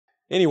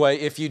Anyway,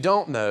 if you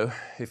don't know,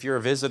 if you're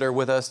a visitor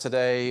with us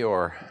today,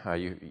 or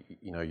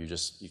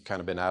you've kind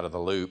of been out of the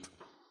loop,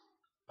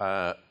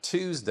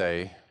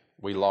 Tuesday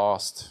we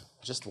lost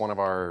just one of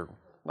our,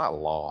 not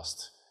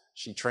lost,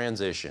 she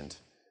transitioned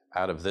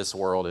out of this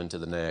world into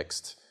the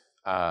next.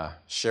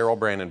 Cheryl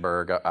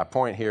Brandenburg, I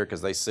point here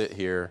because they sit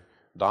here.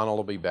 Donald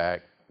will be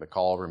back. The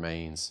call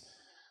remains.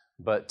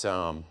 But,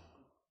 we're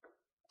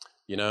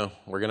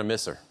going to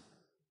miss her.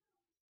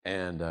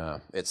 And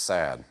it's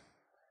sad.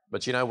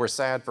 But, we're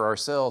sad for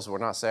ourselves. We're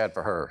not sad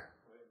for her.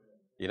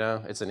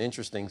 It's an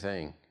interesting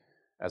thing.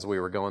 As we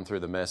were going through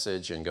the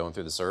message and going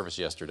through the service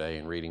yesterday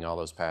and reading all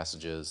those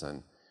passages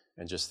and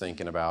just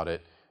thinking about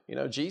it,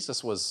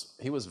 Jesus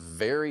was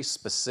very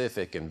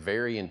specific and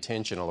very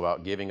intentional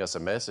about giving us a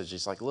message.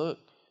 He's like, look,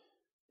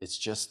 it's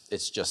just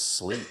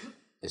sleep.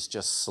 It's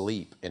just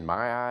sleep. In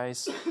my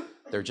eyes,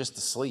 they're just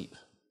asleep,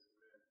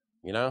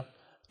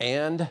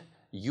 and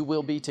you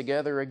will be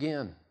together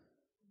again.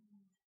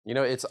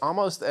 It's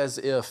almost as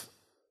if,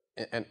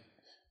 and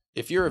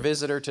if you're a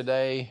visitor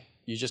today,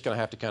 you're just going to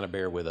have to kind of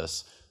bear with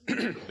us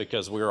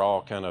because we're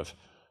all kind of,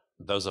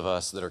 those of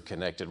us that are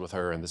connected with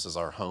her, and this is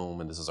our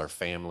home and this is our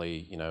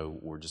family,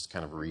 we're just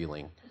kind of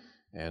reeling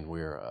and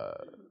we're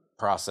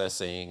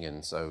processing,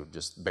 and so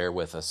just bear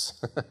with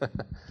us.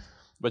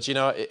 But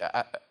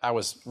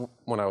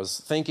when I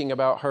was thinking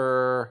about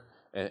her,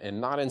 and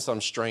not in some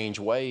strange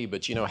way,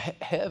 but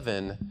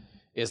heaven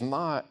is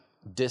not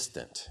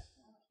distant.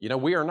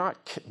 We are not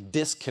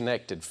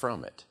disconnected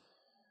from it.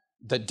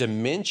 The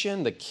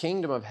dimension, the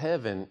kingdom of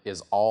heaven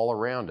is all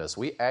around us.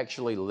 We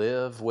actually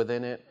live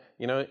within it.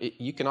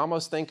 You can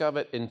almost think of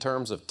it in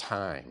terms of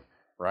time,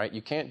 right?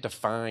 You can't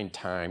define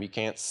time. You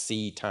can't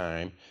see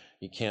time.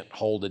 You can't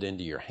hold it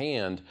into your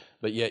hand,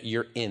 but yet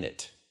you're in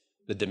it.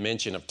 The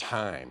dimension of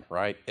time,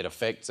 right? It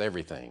affects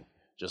everything.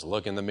 Just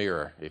look in the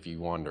mirror if you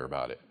wonder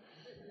about it.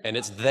 And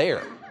it's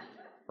there,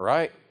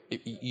 right?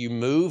 You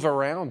move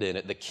around in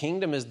it. The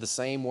kingdom is the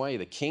same way.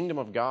 The kingdom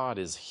of God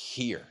is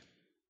here.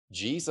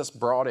 Jesus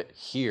brought it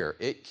here.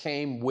 It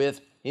came with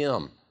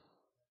him.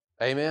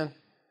 Amen?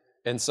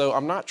 And so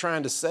I'm not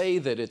trying to say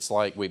that it's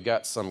like we've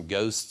got some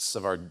ghosts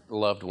of our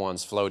loved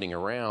ones floating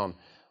around,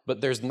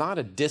 but there's not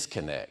a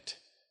disconnect.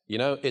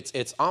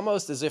 It's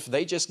almost as if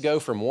they just go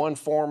from one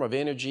form of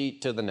energy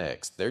to the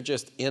next. They're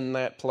just in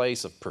that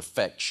place of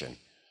perfection,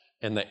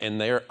 and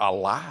they're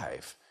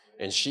alive.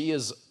 And she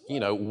is,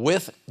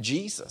 with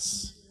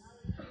Jesus.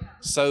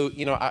 So,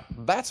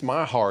 that's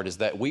my heart, is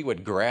that we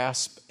would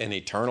grasp an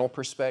eternal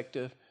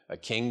perspective, a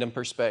kingdom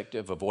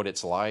perspective of what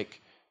it's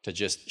like to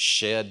just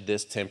shed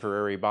this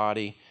temporary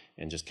body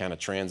and just kind of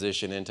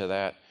transition into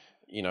that,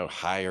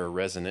 higher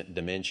resonant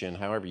dimension,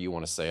 however you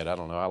want to say it. I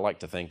don't know. I like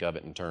to think of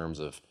it in terms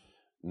of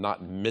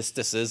not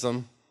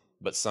mysticism,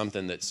 but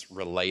something that's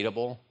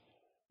relatable,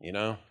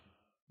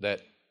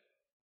 that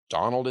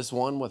Donald is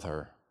one with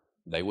her.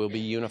 They will be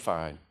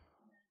unified.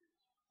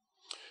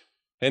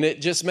 And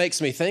it just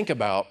makes me think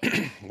about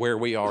where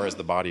we are as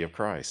the body of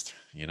Christ,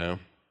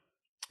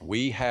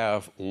 We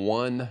have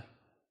one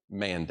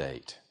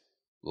mandate: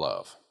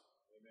 love.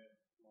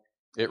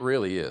 It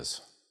really is.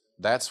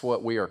 That's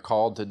what we are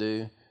called to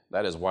do.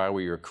 That is why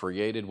we are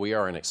created. We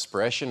are an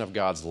expression of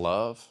God's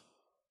love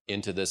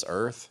into this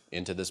earth,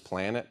 into this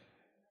planet.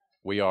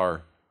 We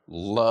are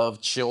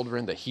loved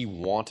children that he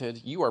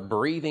wanted. You are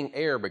breathing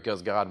air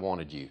because God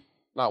wanted you.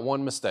 Not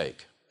one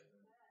mistake.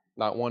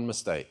 Not one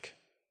mistake.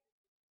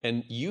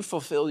 And you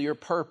fulfill your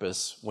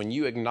purpose when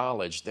you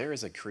acknowledge there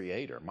is a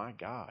creator, my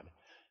God,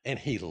 and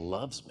he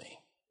loves me.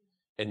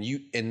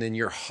 And then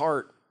your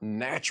heart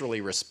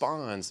naturally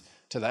responds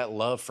to that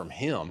love from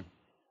him.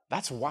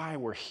 That's why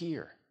we're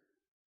here.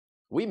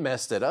 We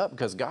messed it up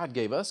because God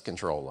gave us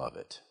control of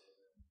it.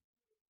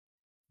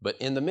 But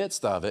in the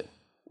midst of it,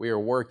 we are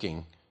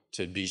working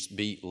to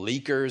be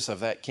leakers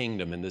of that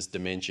kingdom in this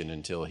dimension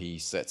until he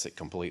sets it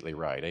completely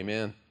right.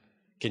 Amen?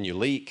 Can you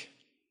leak?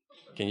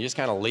 Can you just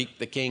kind of leak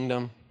the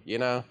kingdom?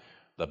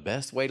 The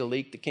best way to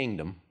leak the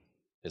kingdom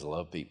is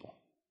love people.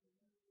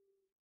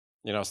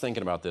 I was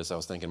thinking about this. I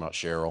was thinking about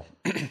Cheryl.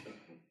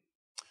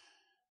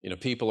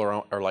 People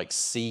are like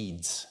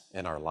seeds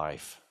in our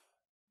life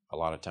a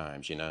lot of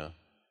times,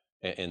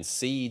 and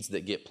seeds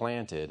that get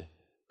planted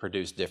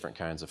produce different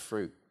kinds of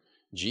fruit.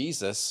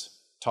 Jesus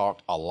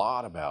talked a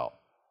lot about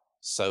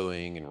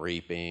sowing and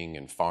reaping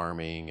and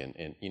farming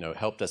and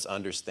helped us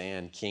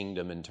understand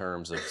kingdom in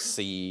terms of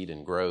seed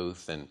and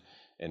growth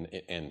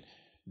and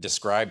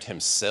described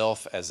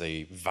himself as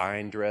a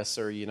vine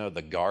dresser,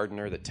 the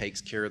gardener that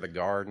takes care of the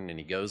garden, and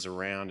he goes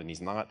around and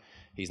he's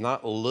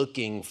not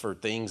looking for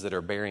things that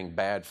are bearing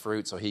bad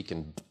fruit so he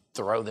can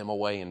throw them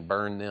away and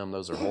burn them.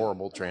 Those are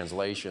horrible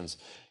translations.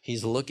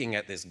 He's looking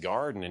at this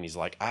garden and he's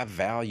like, I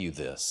value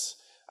this.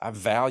 I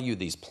value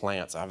these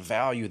plants. I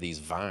value these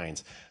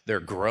vines. They're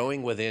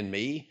growing within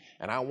me,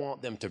 and I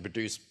want them to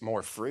produce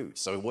more fruit.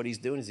 So what he's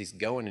doing is he's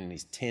going and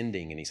he's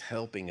tending and he's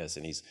helping us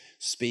and he's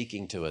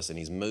speaking to us and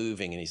he's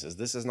moving and he says,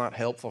 this is not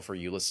helpful for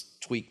you. Let's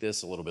tweak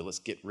this a little bit. Let's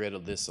get rid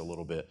of this a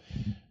little bit.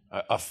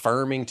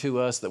 affirming to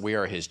us that we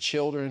are his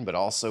children, but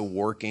also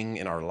working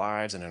in our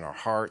lives and in our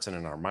hearts and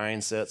in our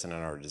mindsets and in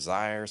our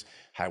desires,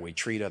 how we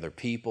treat other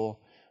people.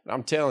 And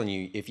I'm telling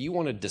you, if you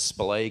want to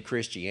display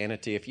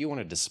Christianity, if you want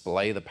to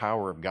display the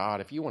power of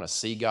God, if you want to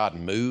see God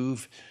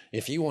move,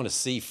 if you want to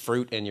see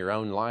fruit in your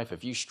own life,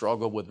 if you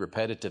struggle with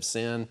repetitive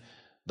sin,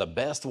 the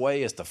best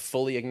way is to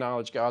fully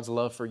acknowledge God's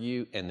love for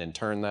you and then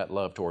turn that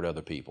love toward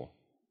other people.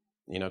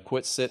 You know,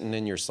 quit sitting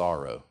in your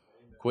sorrow.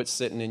 Quit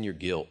sitting in your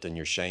guilt and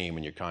your shame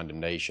and your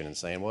condemnation and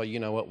saying, well, you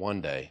know what,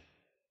 one day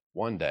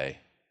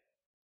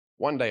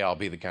I'll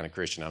be the kind of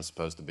Christian I'm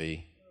supposed to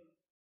be.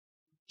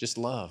 Just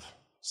love.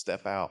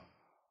 Step out.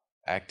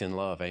 Act in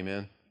love.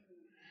 Amen.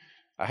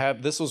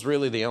 This was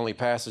really the only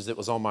passage that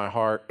was on my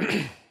heart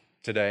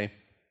today.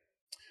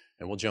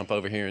 And we'll jump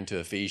over here into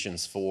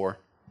Ephesians 4.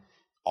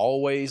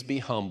 Always be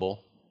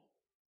humble.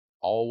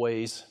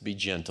 Always be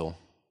gentle.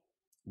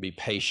 Be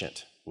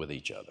patient with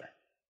each other.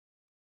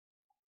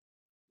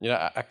 You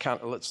know, I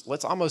kind of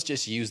let's almost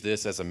just use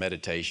this as a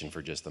meditation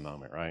for just a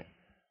moment, right?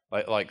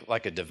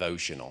 Like a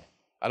devotional.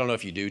 I don't know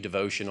if you do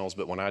devotionals,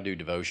 but when I do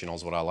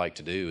devotionals, what I like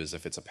to do is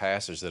if it's a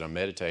passage that I'm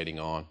meditating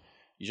on,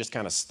 you just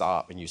kind of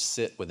stop and you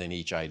sit within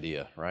each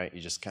idea, right?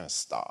 You just kind of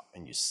stop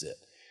and you sit.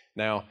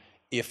 Now,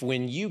 if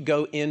when you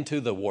go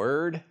into the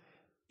Word,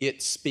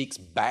 it speaks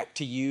back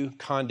to you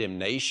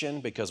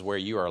condemnation because where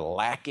you are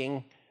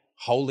lacking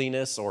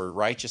holiness or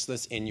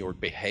righteousness in your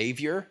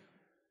behavior,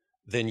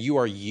 then you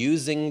are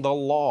using the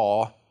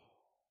law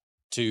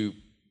to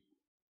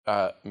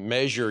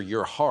measure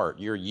your heart.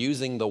 You're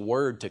using the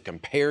Word to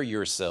compare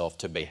yourself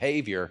to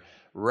behavior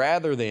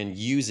rather than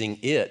using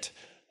it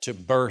to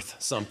birth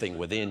something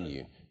within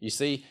you. You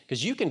see,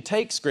 because you can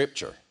take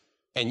Scripture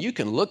and you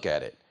can look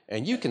at it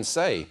and you can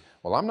say,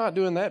 well, I'm not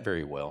doing that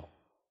very well.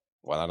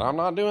 Well, I'm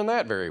not doing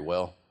that very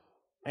well.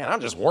 Man,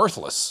 I'm just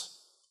worthless.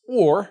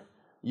 Or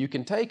you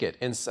can take it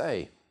and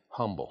say,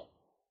 humble,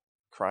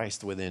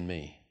 Christ within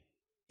me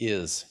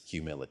is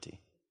humility.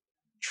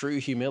 True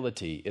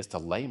humility is to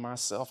lay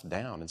myself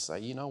down and say,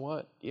 you know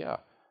what? Yeah,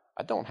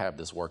 I don't have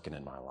this working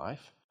in my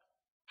life.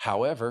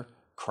 However,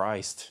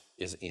 Christ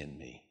is in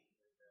me.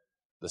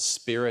 The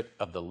Spirit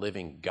of the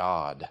living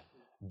God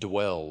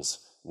dwells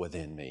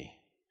within me.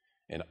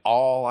 And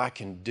all I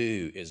can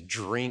do is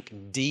drink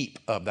deep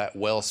of that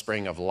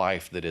wellspring of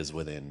life that is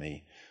within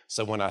me.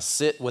 So when I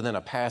sit within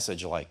a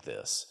passage like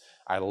this,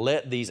 I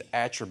let these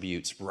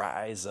attributes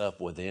rise up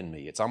within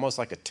me. It's almost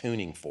like a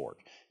tuning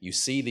fork. You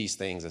see these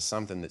things as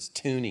something that's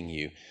tuning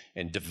you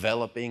and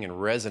developing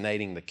and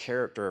resonating the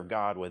character of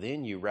God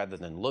within you rather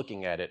than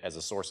looking at it as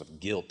a source of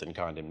guilt and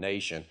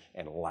condemnation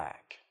and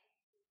lack.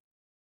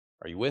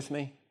 Are you with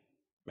me?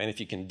 Man,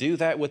 if you can do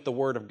that with the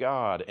Word of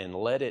God and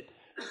let it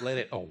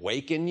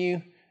awaken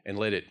you and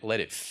let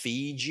it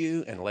feed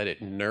you and let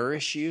it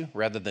nourish you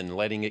rather than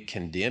letting it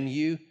condemn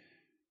you,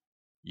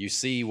 you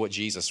see what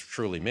Jesus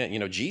truly meant. You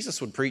know,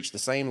 Jesus would preach the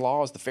same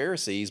law as the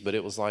Pharisees, but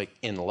it was like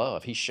in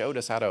love. He showed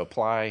us how to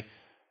apply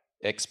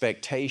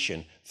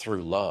expectation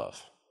through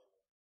love.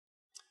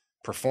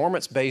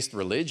 Performance-based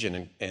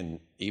religion and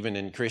even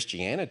in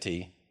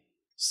Christianity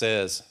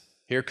says,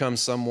 here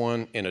comes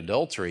someone in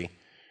adultery.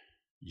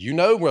 You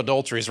know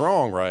adultery is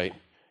wrong, right?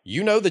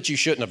 You know that you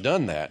shouldn't have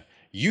done that.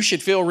 You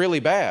should feel really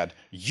bad.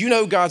 You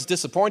know God's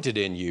disappointed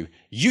in you.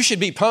 You should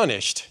be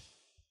punished.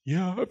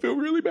 Yeah, I feel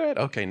really bad.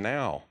 Okay,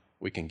 now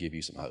we can give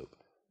you some hope.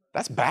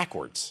 That's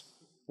backwards.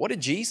 What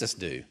did Jesus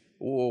do?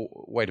 Oh,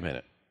 wait a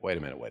minute.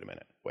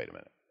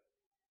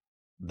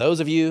 Those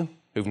of you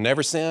who've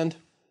never sinned,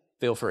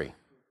 feel free.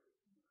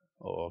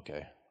 Oh,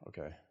 okay.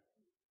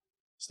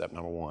 Step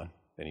number 1.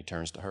 Then he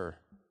turns to her.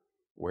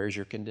 Where's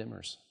your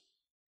condemners?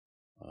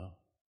 Well,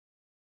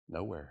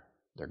 nowhere.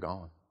 They're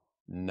gone.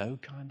 No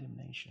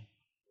condemnation.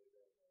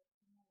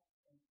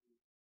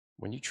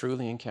 When you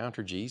truly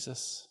encounter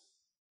Jesus,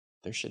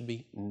 there should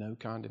be no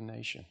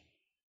condemnation.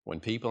 When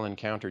people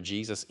encounter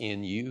Jesus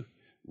in you,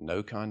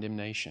 no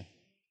condemnation.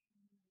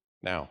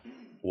 Now,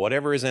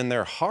 whatever is in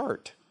their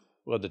heart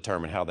will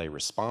determine how they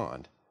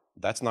respond.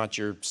 That's not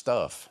your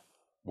stuff.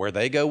 Where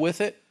they go with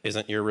it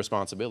isn't your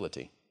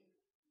responsibility.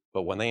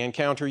 But when they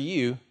encounter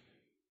you,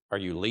 are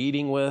you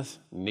leading with,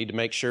 you need to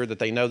make sure that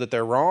they know that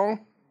they're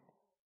wrong?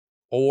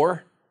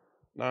 Or,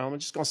 no, I'm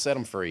just going to set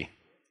them free.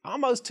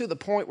 Almost to the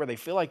point where they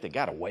feel like they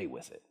got away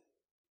with it.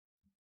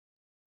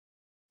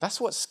 That's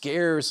what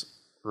scares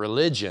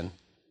religion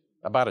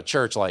about a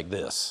church like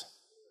this.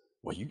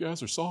 Well, you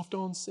guys are soft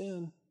on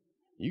sin.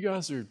 You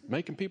guys are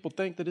making people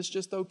think that it's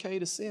just okay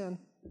to sin.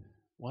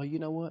 Well, you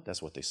know what?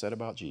 That's what they said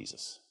about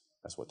Jesus.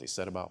 That's what they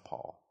said about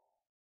Paul.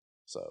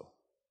 So,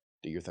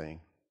 do your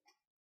thing.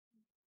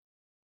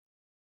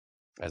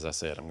 As I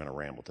said, I'm going to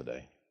ramble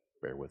today.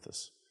 Bear with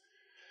us.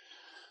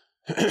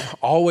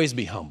 Always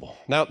be humble.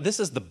 Now, this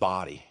is the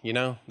body, you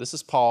know. This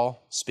is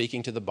Paul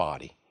speaking to the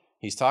body.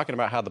 He's talking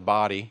about how the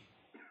body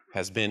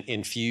has been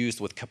infused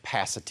with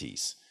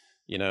capacities.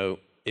 You know,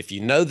 if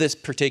you know this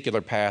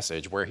particular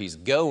passage, where he's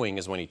going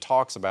is when he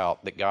talks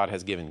about that God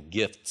has given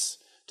gifts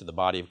to the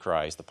body of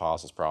Christ,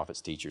 apostles,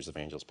 prophets, teachers,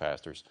 evangelists,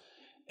 pastors.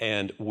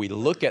 And we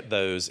look at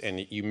those,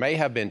 and you may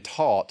have been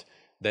taught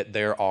that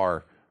there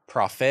are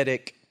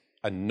prophetic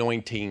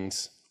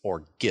anointings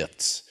or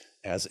gifts,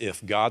 as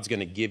if God's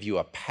going to give you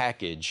a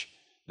package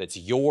that's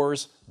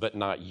yours but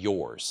not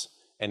yours.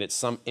 And it's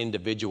some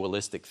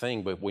individualistic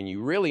thing. But when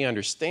you really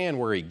understand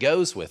where he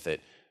goes with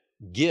it,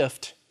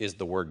 gift is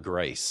the word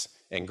grace.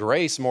 And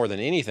grace, more than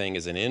anything,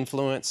 is an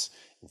influence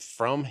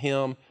from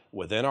him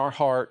within our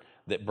heart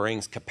that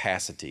brings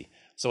capacity.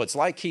 So it's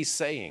like he's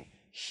saying,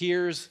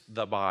 here's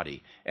the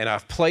body, and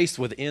I've placed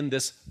within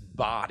this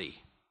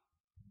body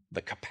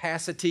the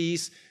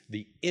capacities,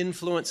 the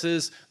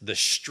influences, the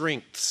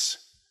strengths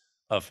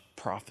of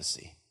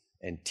prophecy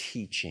and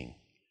teaching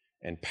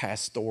and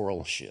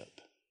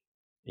pastoralship.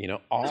 You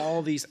know,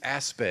 all these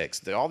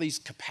aspects, all these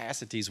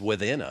capacities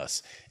within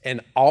us, and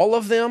all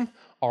of them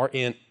are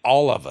in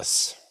all of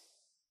us.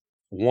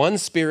 One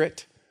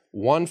Spirit,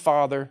 one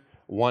Father,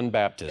 one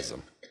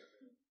baptism.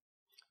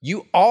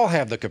 You all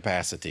have the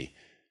capacity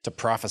to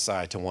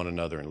prophesy to one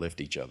another and lift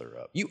each other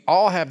up. You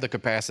all have the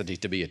capacity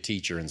to be a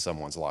teacher in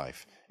someone's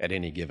life at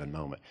any given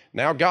moment.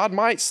 Now, God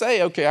might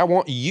say, okay, I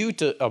want you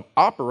to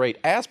operate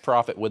as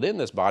prophet within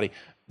this body.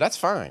 That's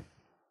fine.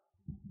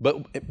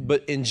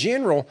 But in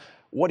general,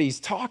 what he's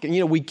talking, you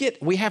know,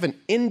 we have an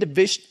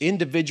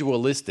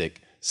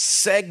individualistic,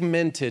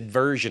 segmented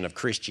version of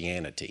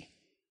Christianity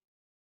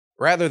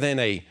rather than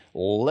a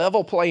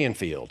level playing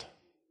field.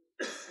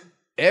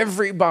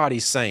 Everybody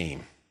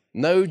same.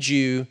 No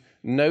Jew,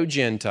 no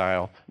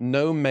Gentile,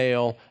 no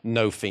male,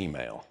 no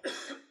female.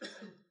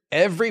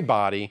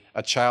 Everybody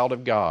a child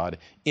of God,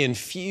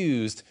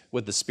 infused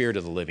with the Spirit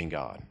of the living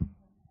God.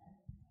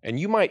 And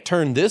you might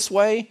turn this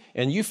way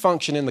and you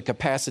function in the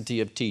capacity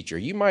of teacher.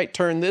 You might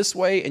turn this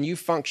way and you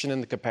function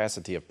in the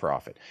capacity of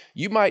prophet.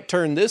 You might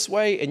turn this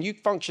way and you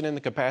function in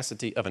the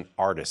capacity of an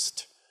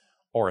artist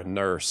or a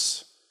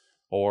nurse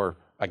or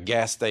a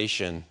gas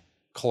station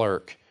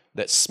clerk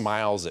that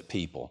smiles at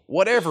people.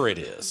 Whatever it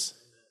is.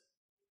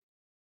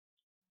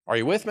 Are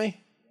you with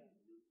me?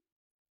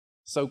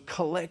 So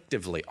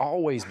collectively,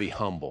 always be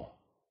humble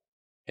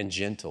and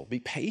gentle. Be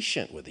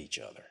patient with each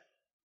other.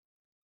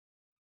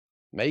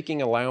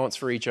 Making allowance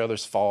for each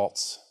other's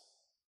faults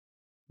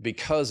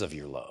because of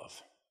your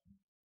love.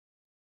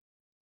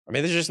 I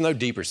mean, there's just no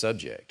deeper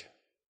subject.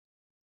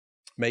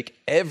 Make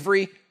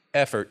every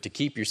effort to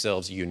keep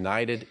yourselves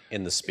united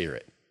in the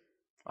Spirit.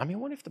 I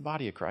mean, what if the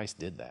body of Christ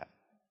did that?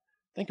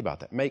 Think about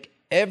that. Make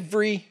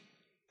every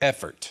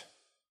effort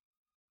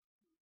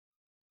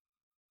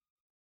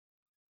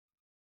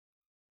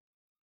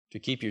to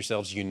keep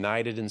yourselves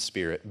united in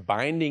spirit,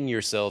 binding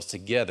yourselves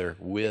together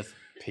with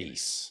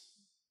peace.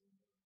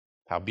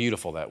 How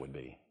beautiful that would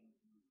be.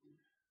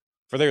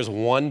 For there is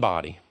one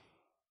body,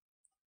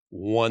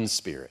 one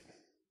Spirit,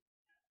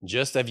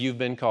 just as you've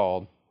been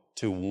called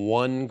to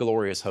one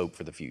glorious hope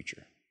for the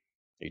future,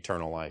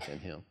 eternal life in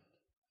Him.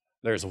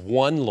 There's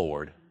one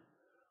Lord,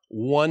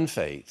 one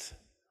faith,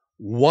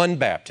 one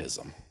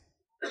baptism,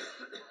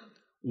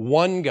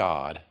 one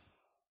God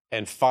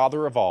and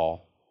Father of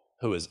all,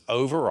 who is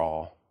over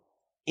all,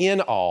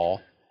 in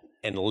all,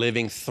 and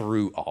living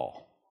through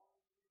all.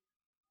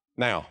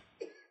 Now,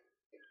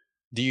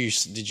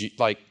 did you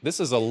like, this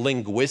is a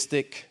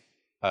linguistic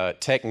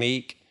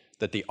technique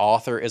that the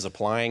author is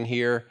applying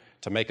here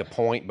to make a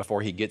point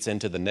before he gets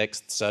into the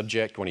next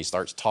subject when he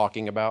starts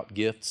talking about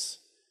gifts.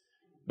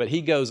 But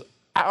he goes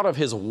out of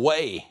his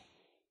way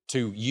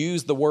to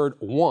use the word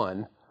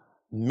one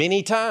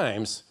many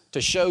times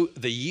to show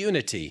the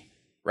unity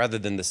rather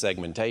than the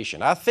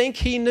segmentation. I think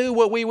he knew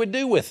what we would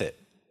do with it.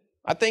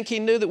 I think he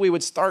knew that we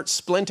would start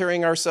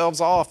splintering ourselves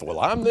off. Well,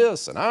 I'm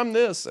this, and I'm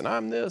this, and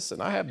I'm this, and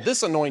I have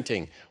this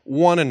anointing.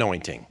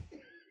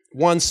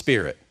 One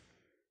Spirit,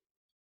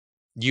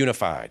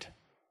 unified,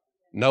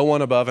 no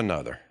one above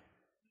another,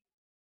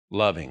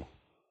 loving.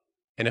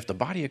 And if the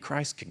body of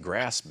Christ could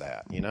grasp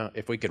that, you know,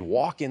 if we could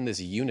walk in this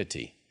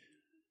unity,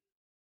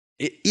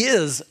 it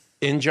is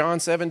in John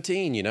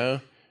 17, you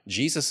know,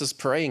 Jesus is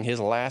praying his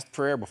last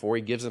prayer before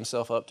he gives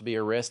himself up to be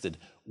arrested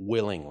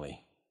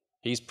willingly.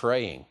 He's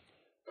praying,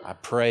 I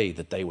pray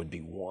that they would be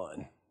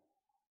one,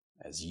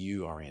 as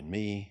you are in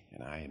me,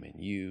 and I am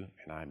in you,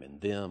 and I'm in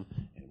them,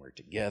 and we're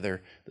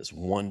together, this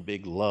one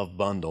big love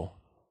bundle,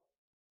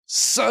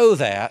 so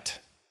that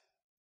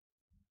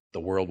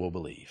the world will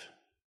believe.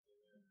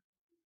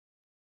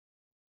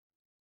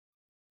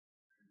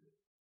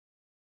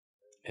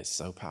 It's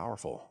so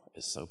powerful.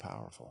 It's so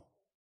powerful.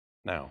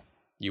 Now,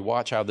 you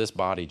watch how this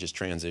body just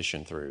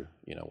transitioned through,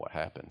 you know, what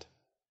happened.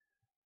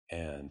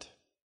 And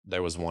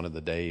there was one of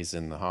the days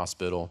in the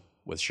hospital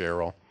with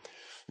Cheryl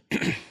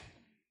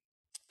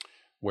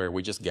where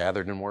we just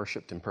gathered and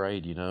worshiped and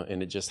prayed, you know,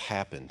 and it just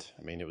happened.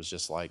 I mean, it was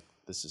just like,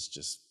 this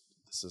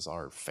is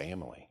our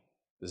family.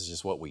 This is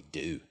just what we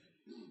do.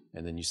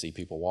 And then you see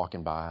people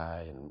walking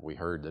by, and we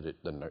heard that it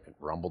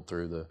rumbled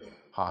through the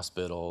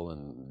hospital,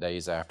 and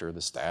days after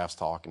the staff's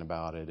talking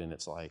about it, and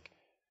it's like,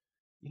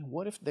 you know,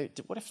 what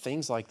if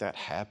things like that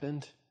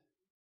happened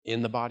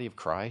in the body of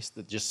Christ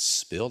that just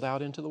spilled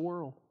out into the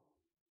world?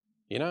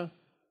 You know?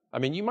 I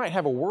mean, you might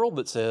have a world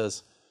that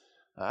says,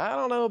 I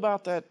don't know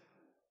about that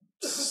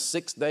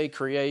 6-day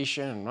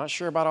creation. I'm not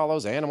sure about all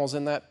those animals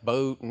in that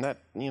boat and that,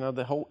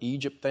 the whole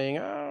Egypt thing.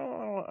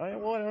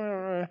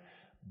 Whatever.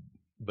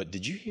 But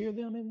did you hear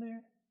them in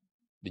there?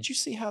 Did you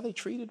see how they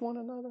treated one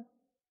another?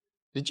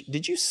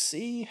 Did you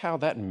see how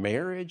that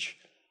marriage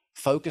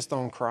focused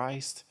on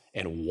Christ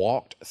and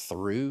walked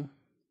through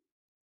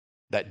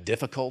that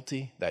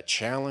difficulty, that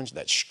challenge,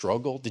 that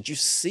struggle? Did you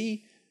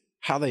see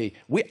how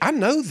I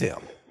know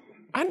them.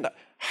 I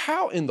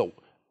know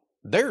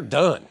they're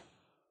done.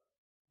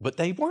 But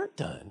they weren't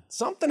done.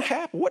 Something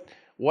happened.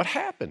 What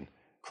happened?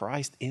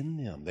 Christ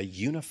in them. They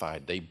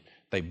unified.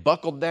 They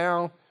buckled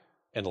down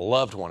and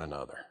loved one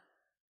another.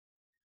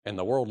 And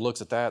the world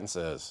looks at that and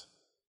says,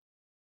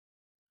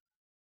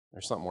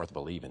 there's something worth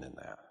believing in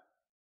that.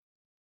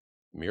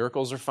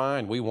 Miracles are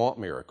fine. We want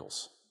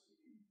miracles.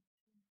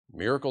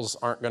 Miracles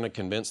aren't going to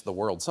convince the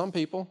world. Some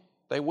people,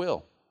 they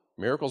will.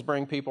 Miracles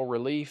bring people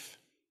relief.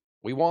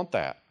 We want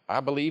that. I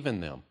believe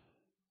in them.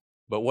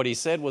 But what he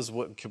said was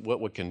what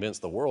would convince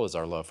the world is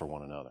our love for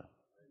one another.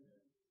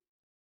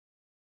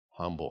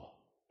 Humble,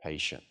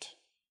 patient,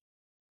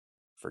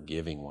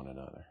 forgiving one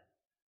another.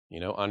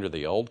 Under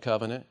the old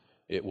covenant,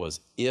 it was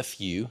if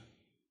you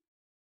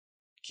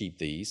keep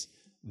these,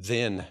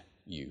 then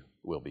you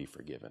will be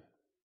forgiven.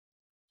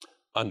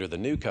 Under the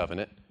new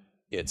covenant,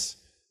 it's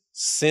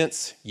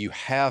since you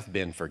have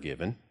been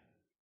forgiven,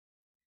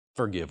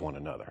 forgive one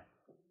another.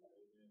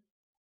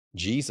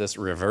 Jesus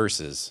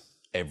reverses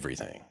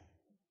everything.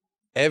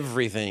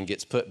 Everything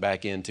gets put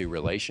back into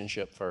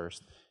relationship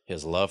first,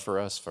 his love for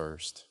us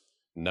first,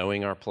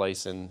 knowing our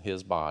place in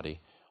his body,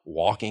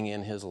 walking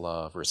in his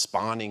love,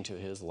 responding to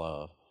his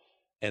love,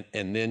 and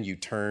then you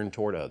turn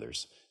toward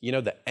others.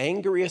 The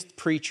angriest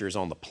preachers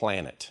on the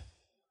planet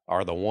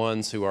are the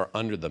ones who are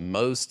under the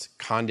most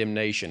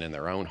condemnation in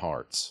their own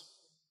hearts.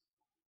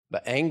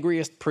 The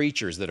angriest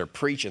preachers that are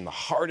preaching the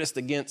hardest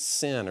against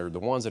sin are the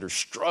ones that are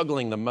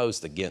struggling the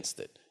most against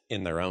it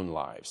in their own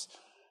lives.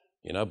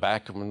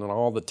 Back when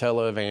all the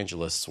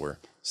televangelists were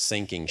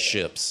sinking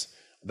ships,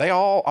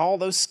 all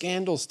those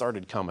scandals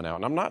started coming out.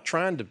 And I'm not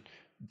trying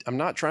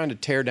to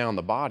tear down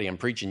the body. I'm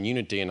preaching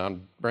unity, and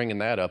I'm bringing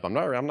that up. I'm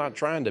not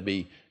trying to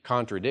be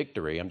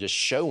contradictory. I'm just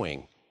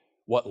showing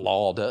what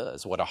law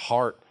does, what a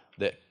heart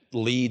that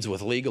leads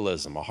with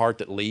legalism, a heart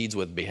that leads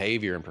with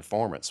behavior and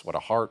performance, what a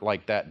heart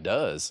like that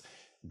does,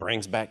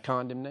 brings back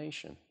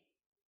condemnation.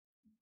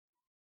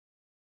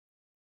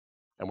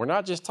 And we're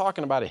not just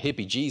talking about a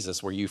hippie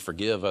Jesus where you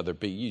forgive other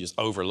people, you just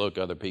overlook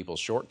other people's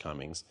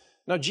shortcomings.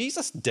 No,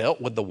 Jesus dealt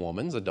with the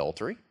woman's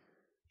adultery.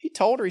 He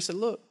told her, he said,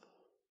 look,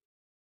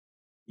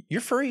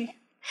 you're free.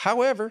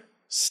 However,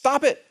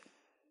 stop it.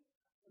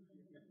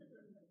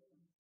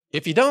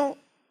 If you don't,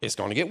 it's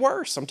going to get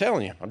worse. I'm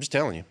telling you. I'm just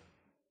telling you.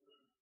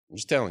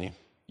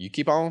 You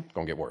keep on, it's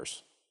going to get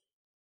worse.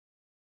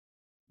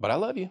 But I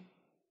love you.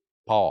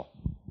 Paul,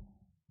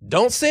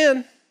 don't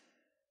sin.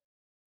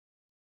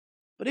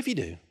 But if you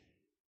do,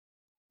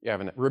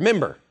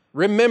 remember,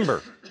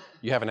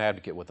 you have an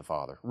advocate with the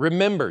Father.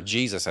 Remember,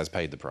 Jesus has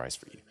paid the price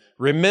for you.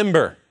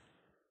 Remember,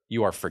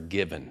 you are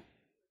forgiven.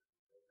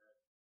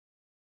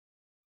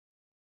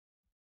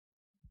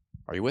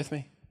 Are you with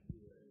me?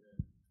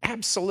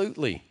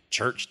 Absolutely.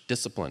 Church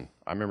discipline.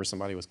 I remember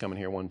somebody was coming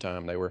here one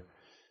time. They were,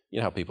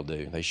 how people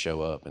do. They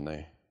show up and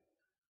they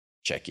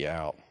check you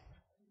out.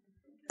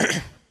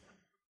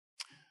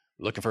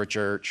 Looking for a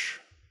church.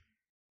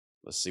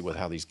 Let's see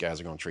how these guys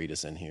are going to treat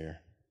us in here.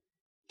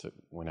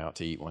 Went out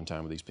to eat one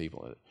time with these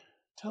people.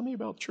 Tell me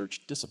about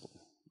church discipline.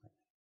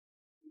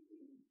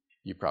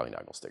 You're probably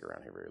not going to stick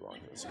around here very long.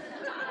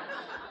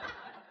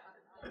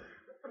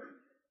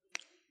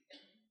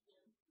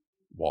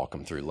 Walk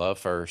them through love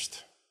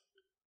first,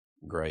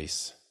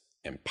 grace,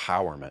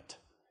 empowerment.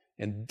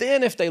 And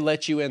then if they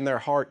let you in their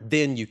heart,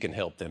 then you can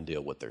help them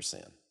deal with their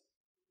sin.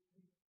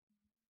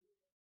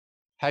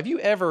 Have you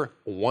ever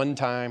one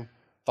time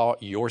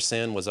thought your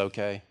sin was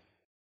okay?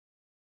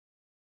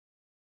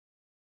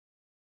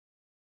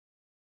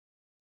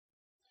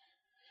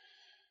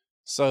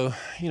 So,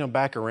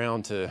 back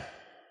around to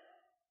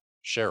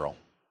Cheryl.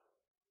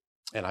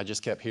 And I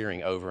just kept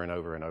hearing over and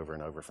over and over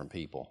and over from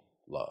people,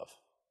 love.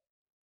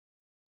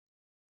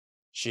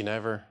 She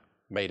never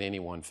made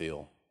anyone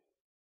feel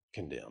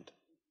condemned.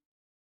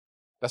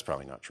 That's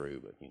probably not true,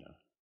 but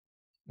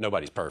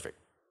nobody's perfect.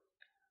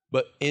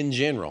 But in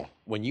general,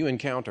 when you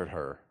encountered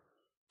her,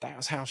 that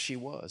was how she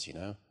was,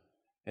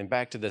 And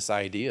back to this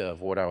idea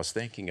of what I was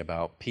thinking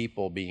about,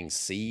 people being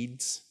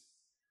seeds.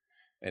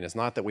 And it's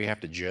not that we have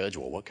to judge,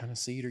 well, what kind of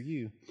seed are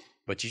you?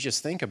 But you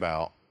just think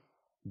about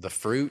the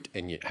fruit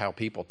and how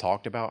people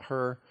talked about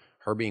her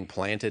being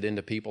planted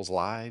into people's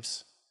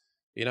lives.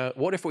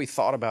 What if we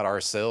thought about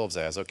ourselves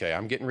as, okay,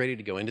 I'm getting ready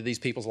to go into these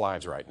people's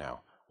lives right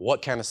now.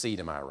 What kind of seed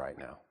am I right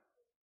now?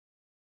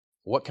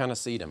 What kind of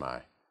seed am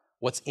I?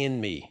 What's in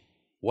me?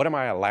 What am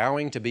I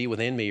allowing to be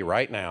within me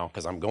right now?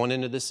 Because I'm going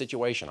into this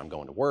situation. I'm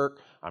going to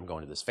work. I'm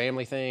going to this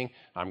family thing.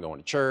 I'm going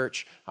to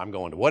church. I'm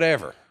going to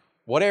whatever.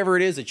 Whatever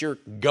it is that you're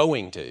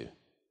going to.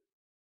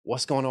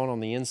 What's going on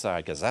the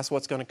inside? Because that's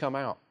what's going to come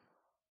out.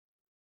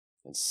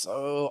 And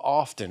so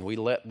often we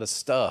let the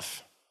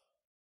stuff,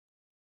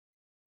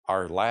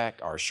 our lack,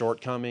 our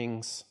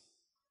shortcomings,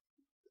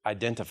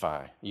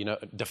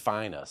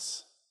 define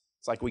us.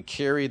 It's like we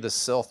carry the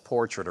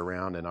self-portrait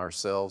around in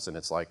ourselves, and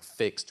it's like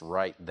fixed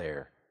right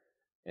there.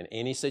 In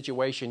any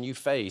situation you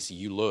face,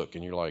 you look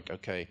and you're like,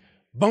 okay,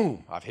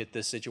 boom, I've hit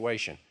this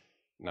situation.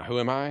 Now who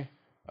am I?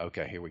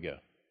 Okay, here we go.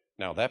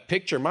 Now that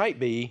picture might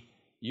be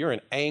you're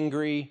an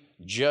angry,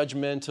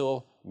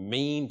 judgmental,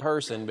 mean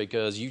person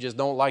because you just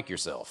don't like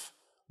yourself.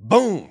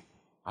 Boom!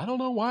 I don't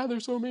know why they're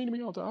so mean to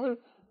me all the time.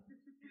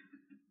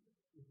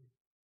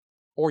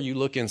 Or you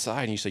look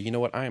inside and you say, you know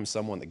what? I am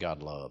someone that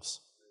God loves.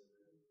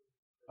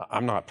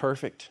 I'm not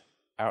perfect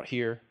out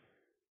here,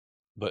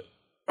 but,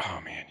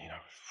 oh man,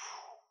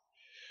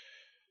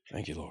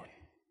 thank you, Lord.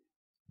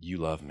 You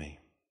love me.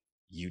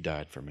 You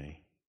died for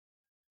me.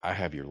 I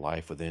have your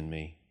life within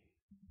me.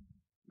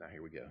 Now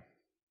here we go.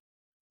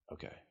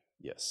 Okay,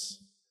 yes.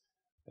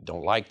 I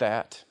don't like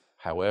that.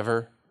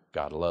 However,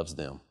 God loves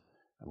them.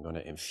 I'm going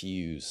to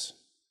infuse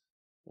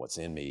what's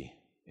in me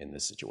in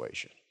this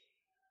situation.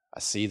 I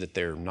see that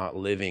they're not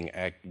living,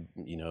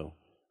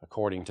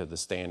 according to the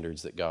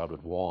standards that God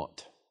would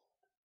want.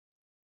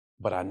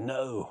 But I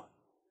know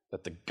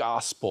that the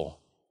gospel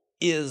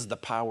is the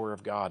power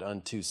of God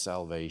unto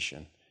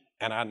salvation.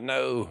 And I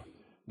know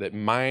that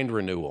mind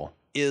renewal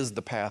is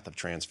the path of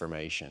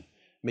transformation.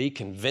 Me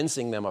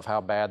convincing them of how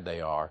bad they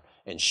are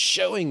and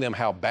showing them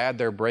how bad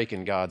they're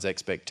breaking God's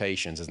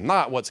expectations is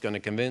not what's going to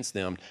convince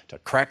them to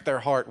crack their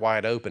heart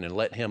wide open and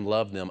let Him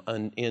love them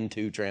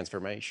into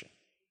transformation.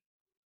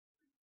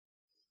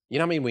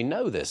 We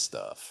know this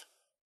stuff.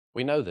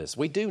 We know this.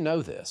 We do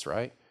know this,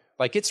 right?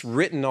 Like it's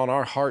written on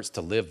our hearts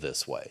to live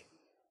this way.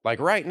 Like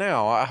right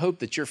now, I hope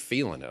that you're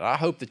feeling it. I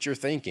hope that you're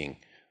thinking,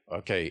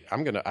 okay,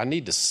 I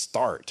need to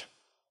start.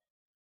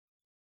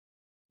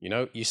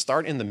 You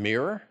start in the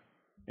mirror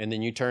and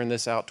then you turn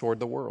this out toward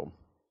the world.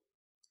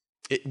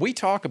 We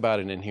talk about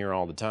it in here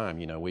all the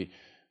time.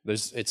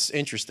 It's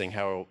interesting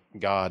how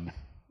God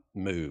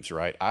moves,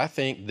 right? I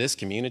think this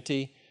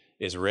community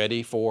is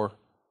ready for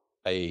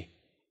a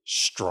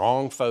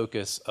strong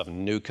focus of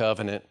new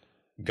covenant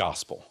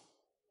gospel.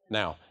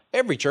 Now,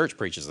 every church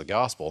preaches the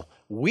gospel.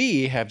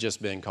 We have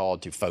just been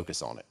called to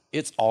focus on it.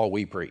 It's all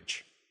we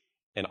preach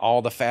and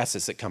all the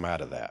facets that come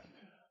out of that.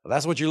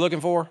 That's what you're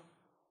looking for?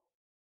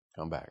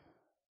 Come back.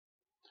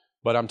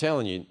 But I'm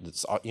telling you,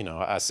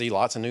 I see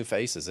lots of new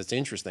faces. It's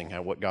interesting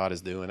what God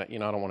is doing. I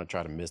don't want to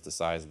try to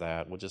mysticize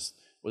that. We'll just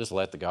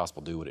let the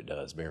gospel do what it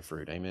does, bear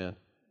fruit. Amen.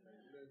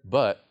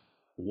 But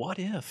what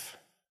if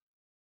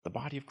the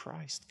body of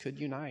Christ could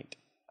unite?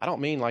 I don't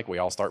mean like we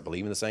all start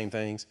believing the same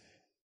things.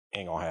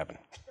 Ain't gonna happen.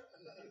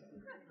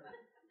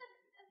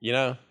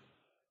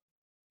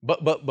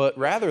 But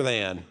rather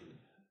than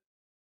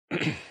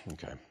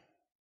okay.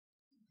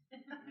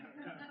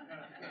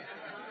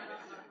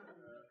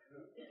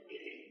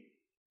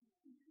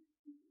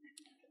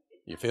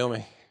 You feel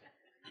me?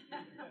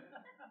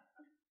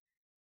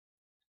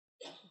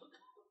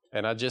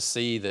 And I just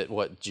see that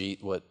what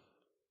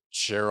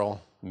Cheryl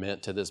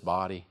meant to this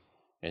body,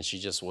 and she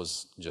just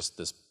was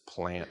this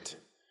plant,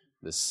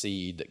 this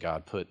seed that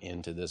God put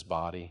into this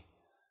body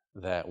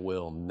that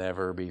will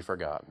never be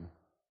forgotten,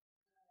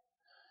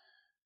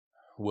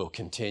 will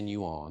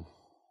continue on.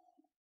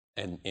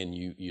 And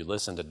you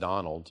listen to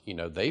Donald,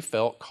 they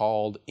felt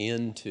called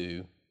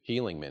into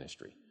healing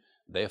ministry.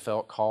 They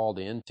felt called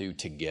into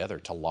together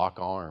to lock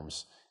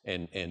arms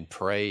and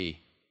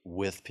pray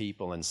with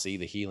people and see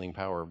the healing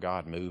power of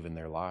God move in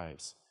their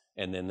lives.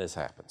 And then this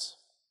happens.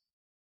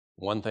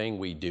 One thing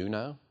we do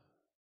know,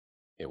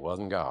 it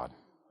wasn't God.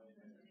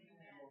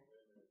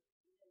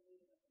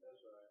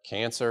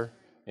 Cancer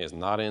is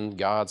not in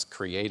God's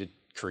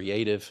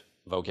creative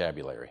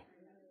vocabulary.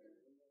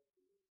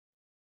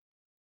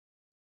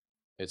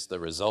 It's the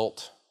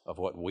result of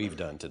what we've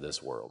done to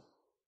this world.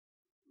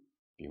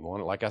 If you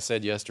want it, like I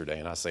said yesterday,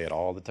 and I say it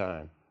all the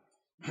time,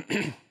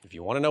 if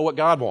you want to know what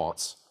God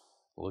wants,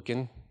 look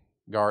in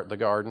the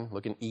garden,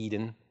 look in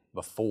Eden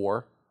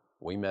before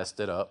we messed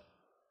it up.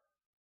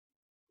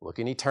 Look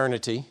in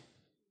eternity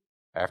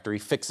after He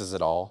fixes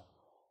it all.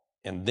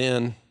 And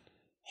then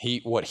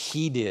what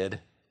He did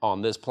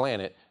on this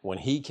planet when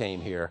He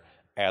came here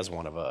as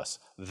one of us.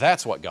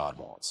 That's what God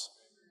wants.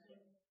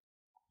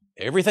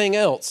 Everything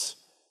else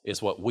is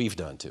what we've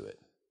done to it.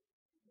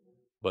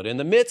 But in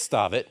the midst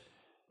of it,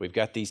 we've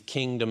got these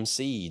kingdom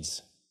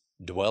seeds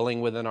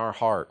dwelling within our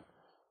heart,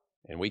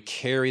 and we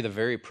carry the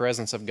very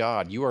presence of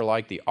God. You are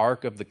like the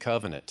Ark of the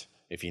Covenant.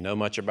 If you know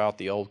much about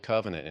the Old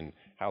Covenant and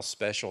how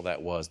special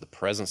that was, the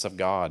presence of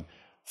God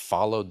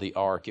followed the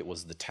ark. It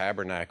was the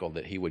tabernacle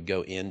that He would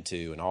go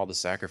into and all the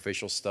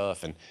sacrificial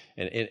stuff, and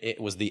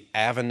it was the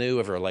avenue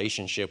of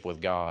relationship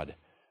with God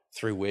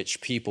through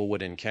which people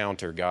would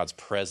encounter God's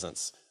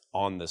presence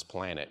on this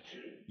planet.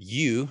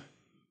 You,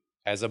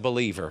 as a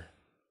believer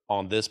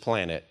on this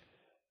planet,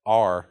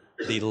 are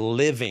the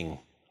living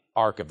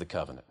Ark of the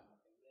Covenant.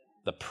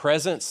 The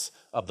presence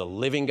of the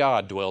living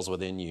God dwells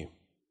within you.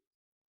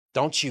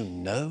 Don't you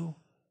know?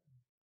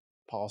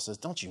 Paul says,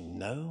 don't you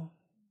know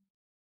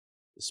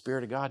The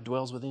Spirit of God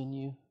dwells within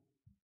you.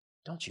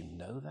 Don't you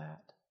know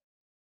that?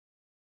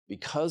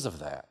 Because of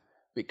that,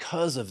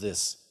 because of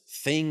this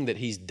thing that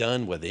He's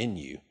done within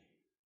you,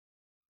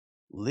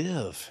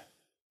 live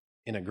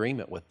in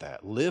agreement with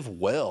that. Live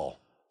well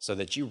so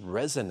that you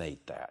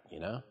resonate that, you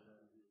know?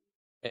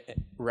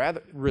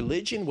 Rather,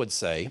 religion would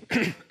say,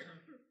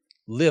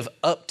 live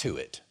up to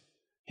it.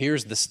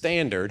 Here's the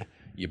standard.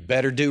 You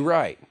better do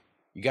right.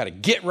 You got to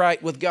get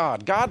right with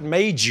God. God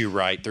made you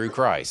right through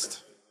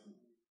Christ.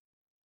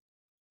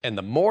 And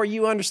the more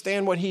you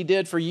understand what He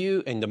did for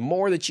you, and the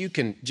more that you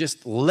can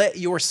just let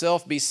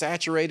yourself be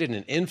saturated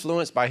and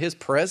influenced by His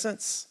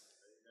presence,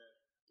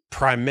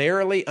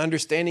 primarily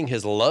understanding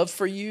His love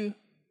for you,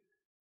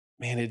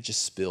 man, it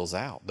just spills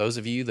out. Those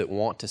of you that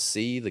want to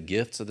see the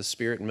gifts of the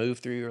Spirit move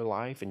through your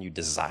life and you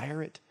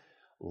desire it,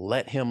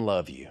 let Him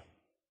love you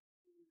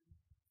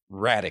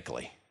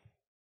radically.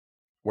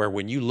 Where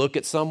when you look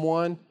at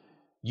someone,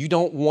 you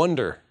don't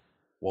wonder,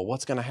 well,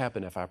 what's going to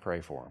happen if I pray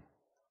for them?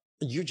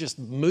 You're just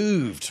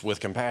moved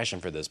with compassion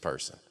for this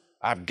person.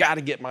 I've got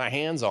to get my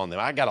hands on them.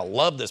 I got to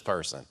love this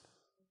person.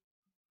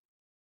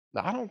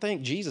 Now, I don't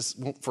think Jesus,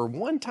 for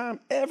one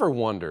time, ever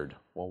wondered,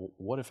 well,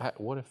 what if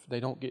they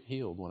don't get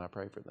healed when I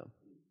pray for them?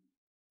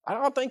 I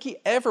don't think He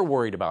ever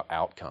worried about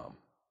outcome.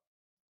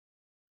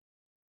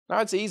 Now,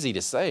 it's easy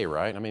to say,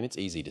 right? I mean, it's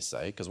easy to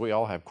say because we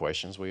all have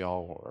questions. We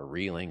all are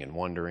reeling and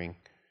wondering.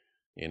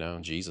 You know,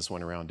 Jesus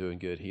went around doing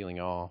good, healing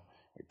all.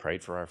 We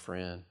prayed for our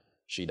friend.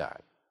 She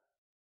died.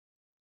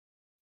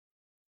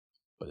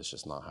 But it's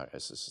just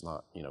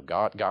not, you know,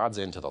 God's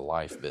into the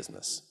life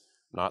business.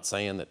 I'm not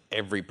saying that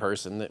every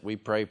person that we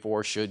pray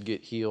for should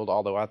get healed,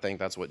 although I think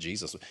that's what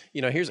Jesus,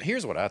 you know,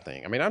 here's what I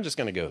think. I mean, I'm just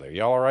going to go there.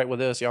 Y'all all right with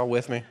this? Y'all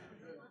with me?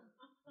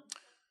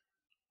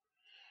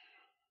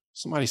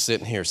 Somebody's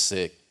sitting here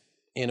sick,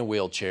 in a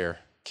wheelchair,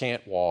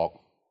 can't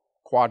walk,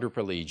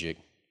 quadriplegic,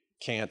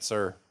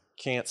 cancer,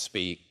 can't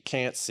speak,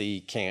 can't see,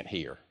 can't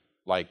hear.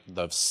 Like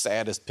the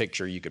saddest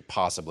picture you could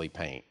possibly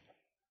paint.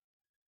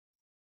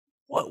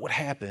 What would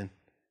happen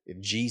if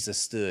Jesus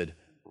stood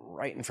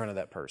right in front of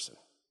that person?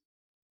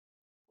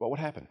 What would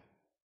happen?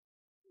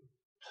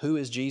 Who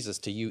is Jesus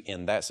to you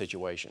in that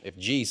situation? If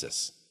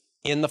Jesus,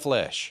 in the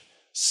flesh,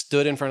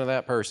 stood in front of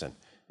that person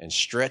and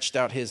stretched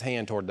out His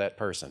hand toward that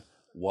person,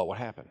 what would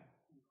happen?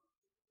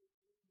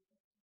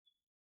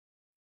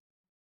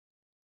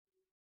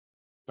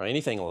 Now,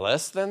 anything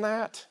less than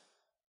that,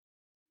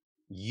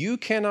 you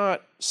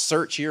cannot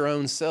search your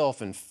own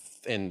self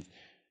and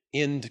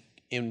end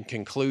in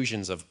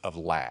conclusions of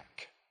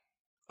lack,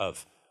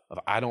 of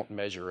I don't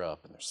measure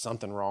up, and there's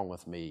something wrong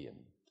with me, and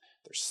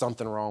there's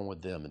something wrong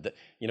with them. And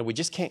you know, we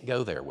just can't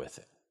go there with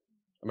it.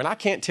 I mean, I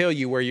can't tell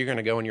you where you're going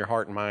to go in your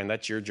heart and mind.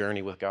 That's your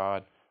journey with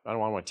God. I don't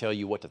want to tell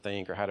you what to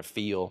think or how to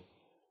feel.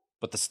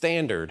 But the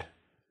standard,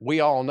 we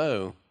all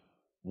know,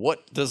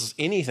 what does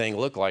anything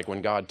look like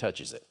when God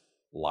touches it?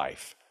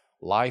 Life.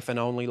 Life and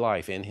only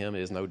life. In Him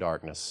is no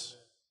darkness.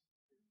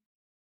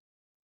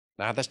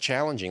 Now, that's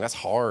challenging. That's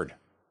hard.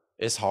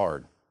 It's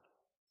hard.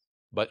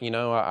 But, you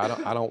know,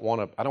 I don't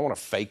want to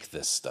fake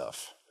this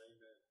stuff.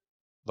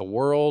 The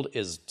world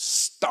is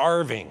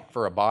starving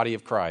for a body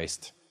of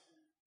Christ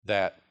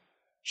that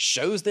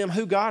shows them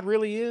who God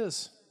really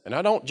is. And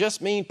I don't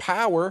just mean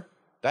power.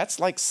 That's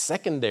like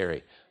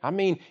secondary. I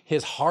mean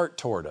His heart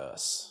toward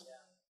us.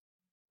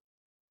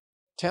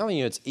 I'm telling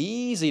you, it's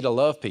easy to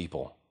love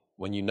people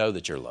when you know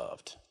that you're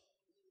loved.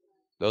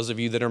 Those of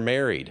you that are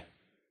married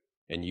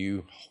and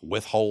you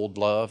withhold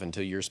love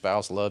until your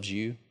spouse loves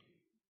you.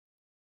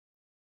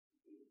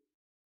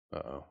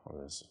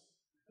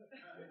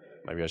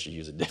 Maybe I should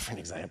use a different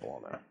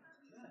example on that.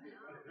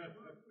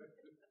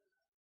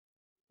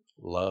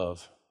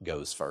 Love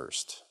goes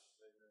first.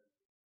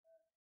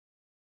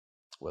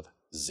 With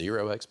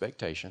zero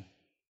expectation.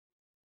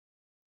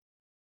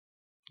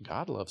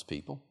 God loves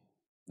people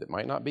that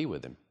might not be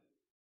with Him.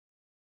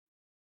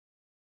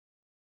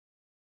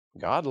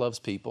 God loves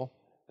people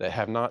that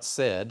have not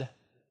said,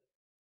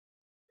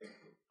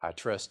 I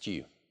trust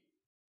you.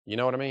 You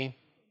know what I mean?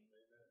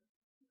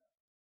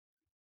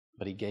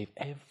 But He gave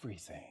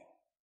everything.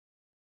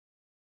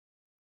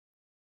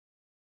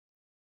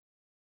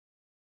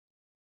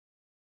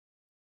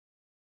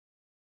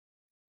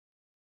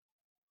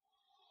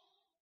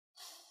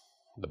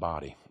 The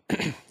body,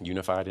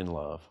 unified in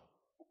love,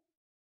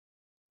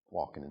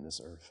 walking in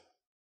this earth.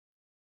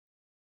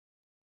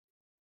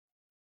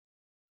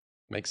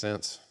 Make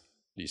sense?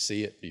 Do you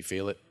see it? Do you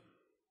feel it?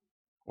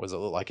 What does it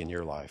look like in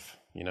your life?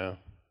 You know,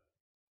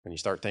 when you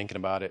start thinking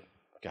about it,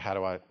 okay,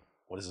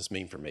 what does this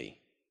mean for me?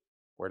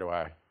 Where do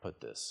I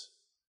put this?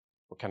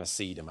 What kind of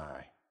seed am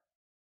I?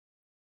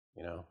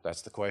 You know,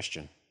 that's the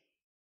question.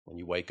 When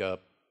you wake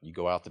up, you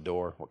go out the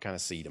door, what kind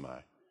of seed am I?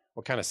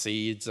 What kind of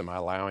seeds am I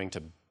allowing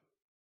to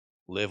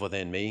live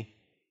within me?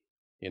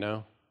 You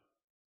know?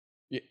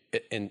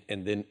 And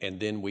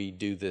then we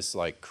do this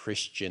like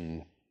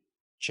Christian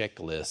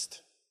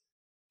checklist.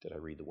 Did I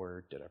read the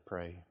word? Did I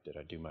pray? Did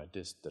I do my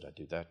this? Did I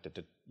do that?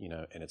 You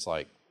know, and it's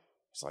like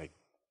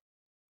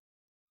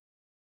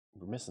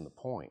we're missing the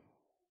point.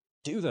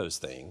 Do those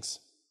things,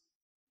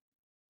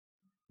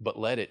 but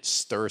let it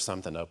stir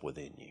something up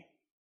within you.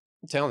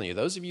 I'm telling you,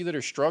 those of you that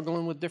are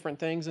struggling with different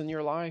things in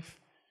your life,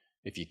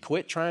 if you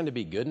quit trying to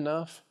be good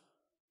enough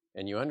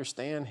and you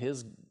understand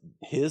his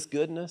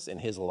goodness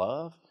and his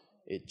love,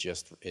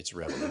 it's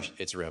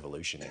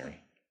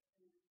revolutionary.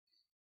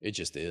 It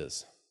just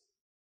is.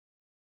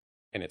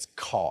 And it's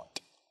caught.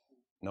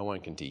 No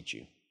one can teach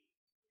you.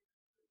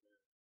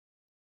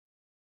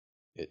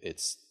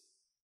 It's,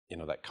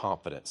 that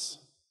confidence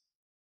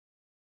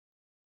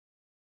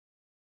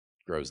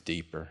grows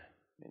deeper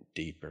and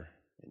deeper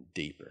and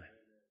deeper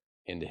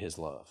into his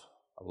love.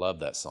 I love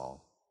that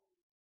song.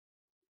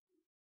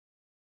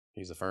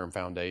 He's a firm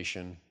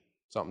foundation,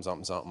 something,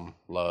 something, something,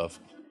 love.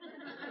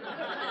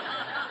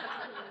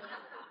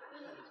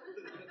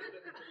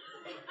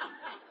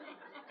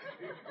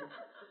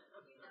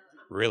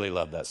 Really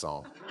love that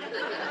song.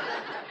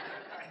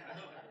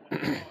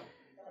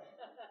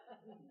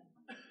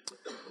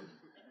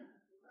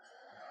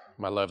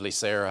 My lovely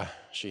Sarah,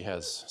 she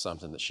has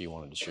something that she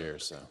wanted to share,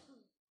 so.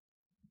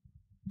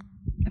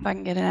 If I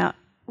can get it out.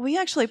 We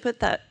actually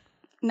put that,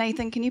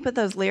 Nathan, can you put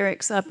those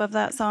lyrics up of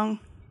that song?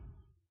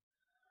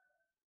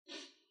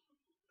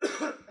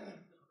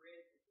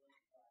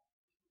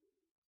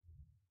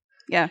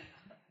 Yeah.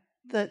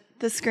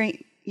 The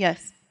screen,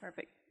 yes,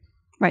 perfect.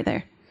 Right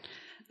there.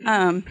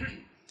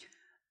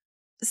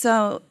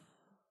 So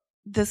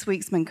this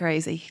week's been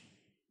crazy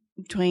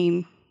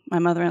between my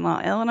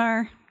mother-in-law,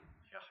 Eleanor,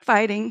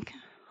 fighting.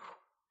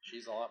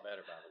 She's a lot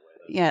better, by the way.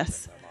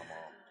 Yes. My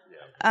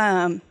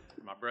mom. Yeah.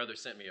 My brother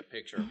sent me a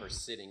picture of her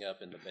sitting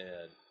up in the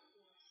bed.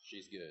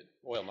 She's good.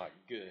 Well, not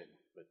good,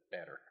 but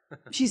better.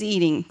 She's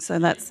eating, so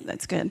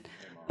that's good.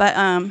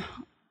 But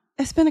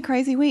it's been a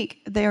crazy week.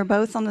 They are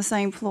both on the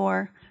same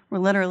floor. We're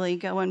literally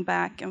going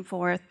back and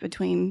forth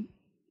between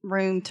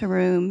room to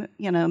room,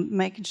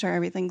 making sure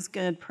everything's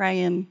good,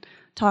 praying,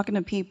 talking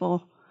to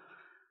people,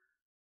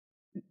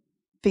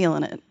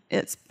 feeling it.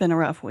 It's been a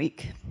rough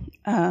week.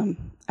 I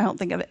don't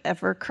think I've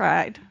ever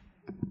cried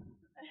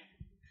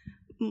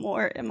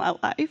more in my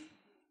life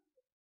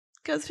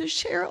because of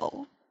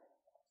Cheryl.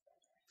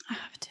 I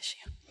have a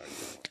tissue.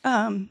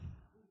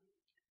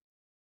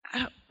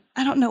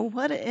 I don't know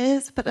what it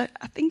is, but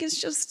I think it's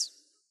just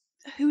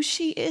who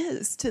she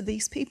is to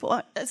these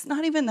people. It's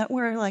not even that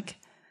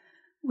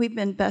we've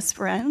been best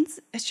friends.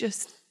 It's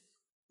just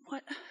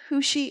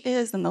who she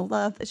is and the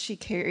love that she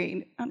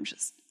carried. I'm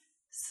just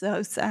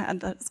so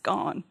sad that it's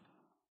gone.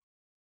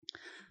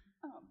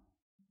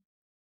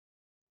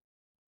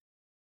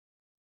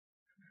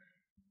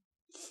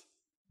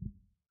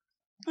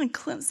 And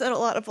Clint said a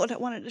lot of what I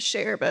wanted to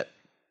share, but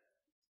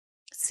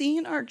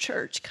seeing our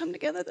church come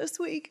together this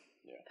week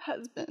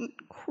has been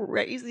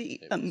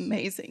crazy,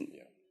 amazing.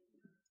 Yeah.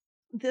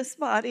 This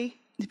body,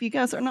 if you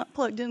guys are not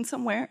plugged in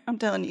somewhere, I'm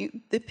telling you,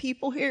 the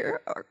people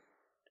here are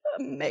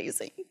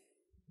amazing.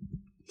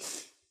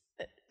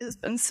 It's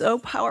been so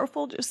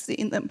powerful just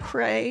seeing them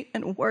pray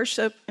and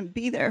worship and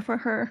be there for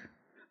her.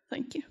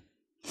 Thank you.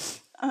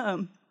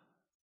 And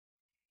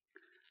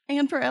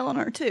for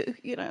Eleanor, too.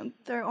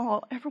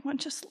 Everyone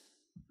just,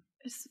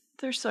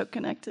 they're so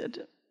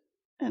connected.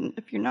 And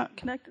if you're not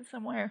connected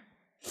somewhere,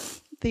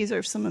 these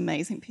are some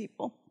amazing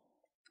people.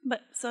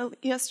 But so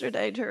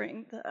yesterday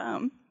during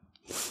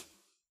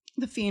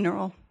the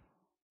funeral,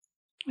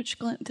 which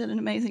Clint did an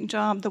amazing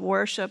job, the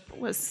worship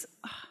was,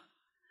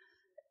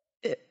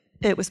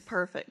 it was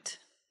perfect.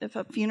 If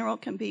a funeral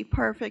can be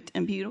perfect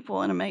and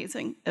beautiful and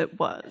amazing, it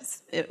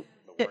was. The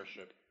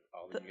worship,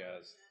 all of you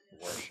guys,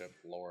 worship,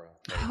 Laura,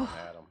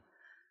 Adam.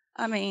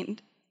 I mean,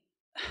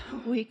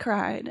 we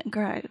cried and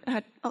cried.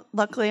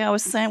 Luckily, I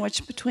was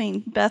sandwiched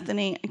between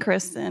Bethany and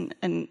Kristen,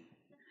 and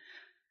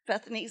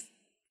Bethany's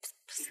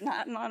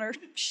snotting on her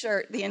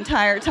shirt the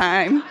entire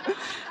time.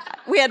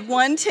 We had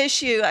one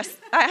tissue.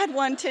 I had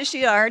one tissue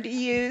I already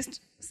used,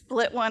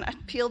 split one. I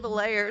peeled the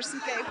layers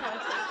and gave one to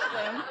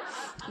them.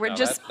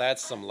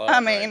 That's some love.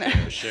 Right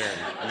there, sharing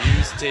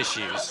used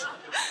tissues.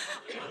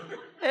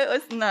 It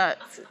was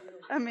nuts.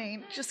 I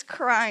mean, just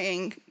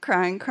crying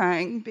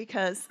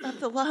because of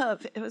the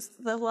love. It was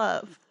the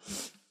love.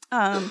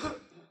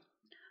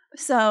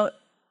 So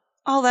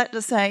all that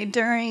to say,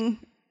 during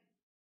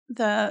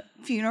the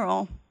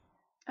funeral,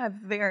 I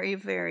very,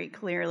 very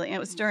clearly, it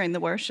was during the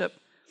worship,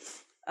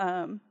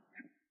 when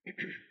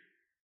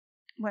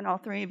all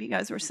three of you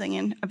guys were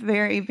singing, I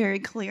very, very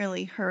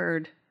clearly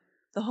heard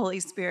the Holy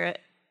Spirit,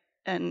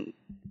 and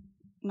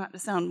not to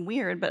sound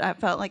weird, but I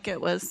felt like it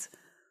was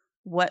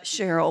what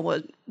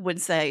Cheryl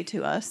would say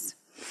to us.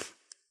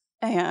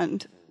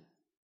 And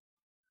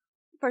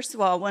first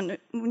of all, when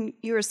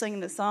you were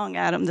singing the song,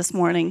 Adam, this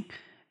morning,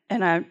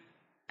 and I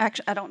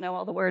don't know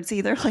all the words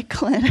either, like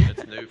Clint.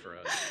 It's new for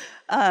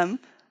us.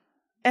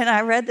 And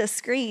I read the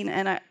screen,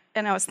 and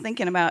I was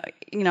thinking about,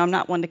 I'm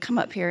not one to come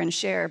up here and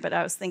share, but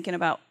I was thinking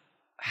about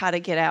how to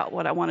get out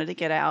what I wanted to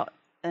get out.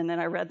 And then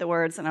I read the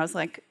words, and I was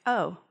like,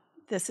 oh,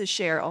 this is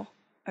Cheryl.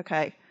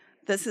 Okay,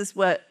 this is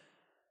what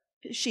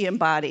she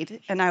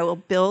embodied. And I will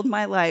build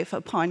my life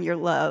upon your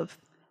love.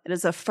 It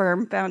is a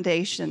firm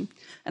foundation,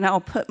 and I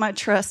will put my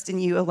trust in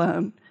you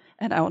alone.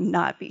 and I will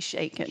not be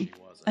shaken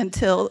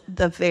until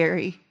the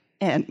very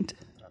end.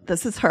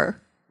 This is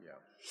her. Yeah.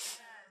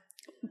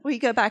 Will you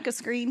go back a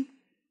screen?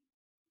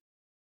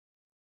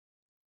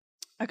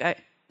 Okay,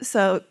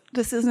 so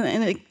this isn't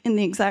in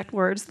the exact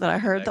words that I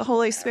heard. The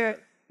Holy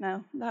Spirit.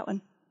 No, that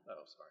one. Oh,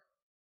 sorry.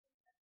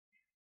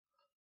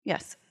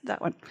 Yes,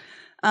 that one.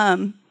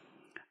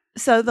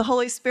 So the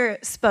Holy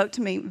Spirit spoke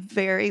to me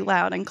very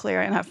loud and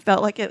clear, and I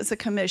felt like it was a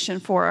commission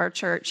for our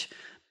church.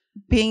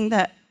 Being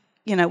that,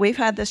 we've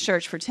had this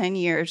church for 10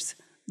 years.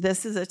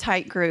 This is a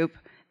tight group,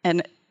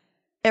 and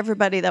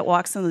everybody that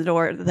walks in the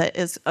door that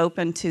is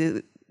open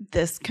to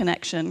this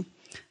connection,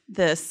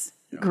 this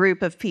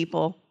group of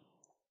people,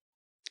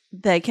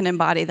 they can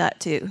embody that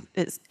too.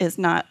 It's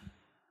not,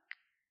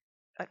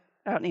 I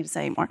don't need to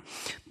say anymore.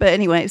 But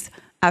anyways,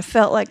 I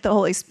felt like the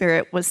Holy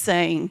Spirit was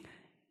saying,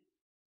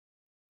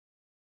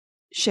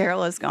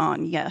 Cheryl is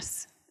gone,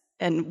 yes.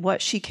 And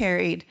what she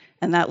carried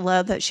and that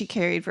love that she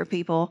carried for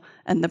people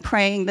and the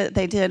praying that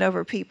they did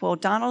over people,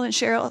 Donald and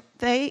Cheryl,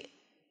 they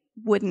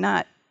would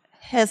not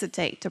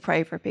hesitate to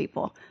pray for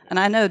people. And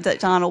I know that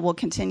Donald will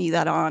continue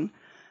that on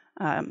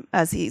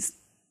as he's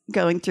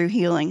going through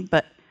healing.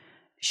 But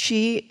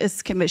she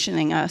is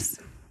commissioning us,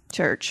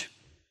 church.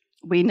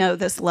 We know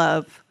this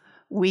love.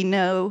 We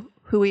know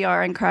who we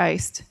are in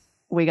Christ.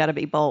 We got to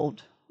be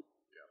bold.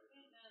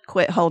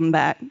 Quit holding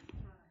back.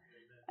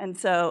 And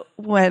so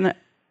when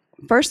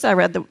first I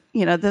read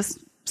this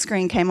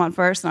screen came on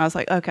first, and I was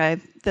like,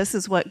 okay, this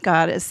is what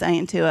God is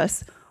saying to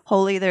us.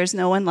 Holy, there's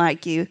no one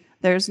like you.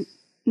 There's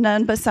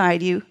none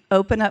beside you.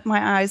 Open up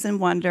my eyes in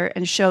wonder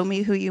and show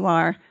me who you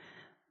are.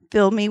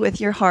 Fill me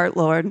with your heart,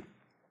 Lord,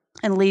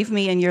 and leave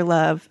me in your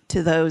love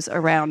to those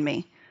around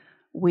me.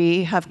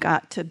 We have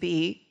got to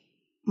be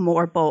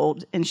more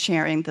bold in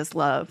sharing this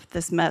love,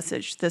 this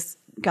message, this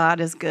God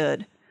is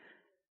good.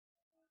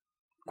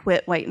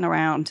 Quit waiting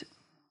around.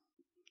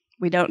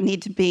 We don't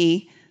need to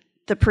be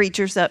the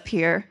preachers up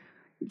here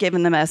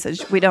giving the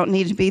message. We don't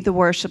need to be the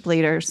worship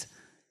leaders.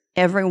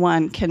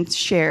 Everyone can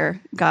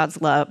share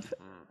God's love.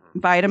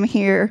 Invite them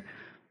here.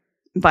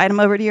 Invite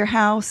them over to your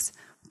house.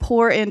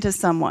 Pour into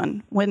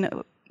someone. When,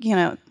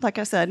 like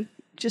I said,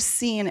 just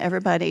seeing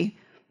everybody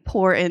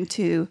pour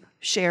into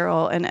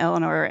Cheryl and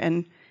Eleanor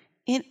and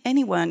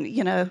anyone,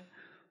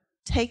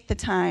 take the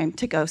time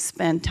to go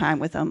spend time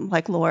with them,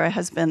 like Laura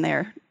has been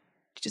there,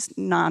 just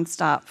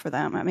nonstop for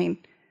them. I mean,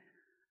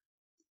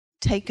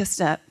 take a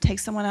step. Take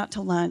someone out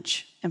to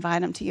lunch.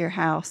 Invite them to your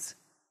house.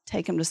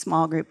 Take them to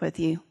small group with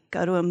you.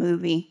 Go to a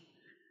movie.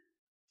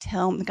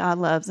 Tell them God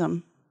loves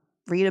them.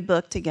 Read a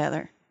book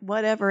together.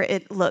 Whatever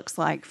it looks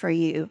like for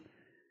you,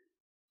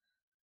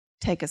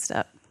 take a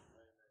step.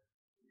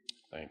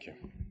 Thank you.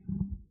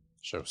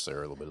 Show Sarah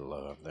a little bit of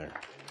love there.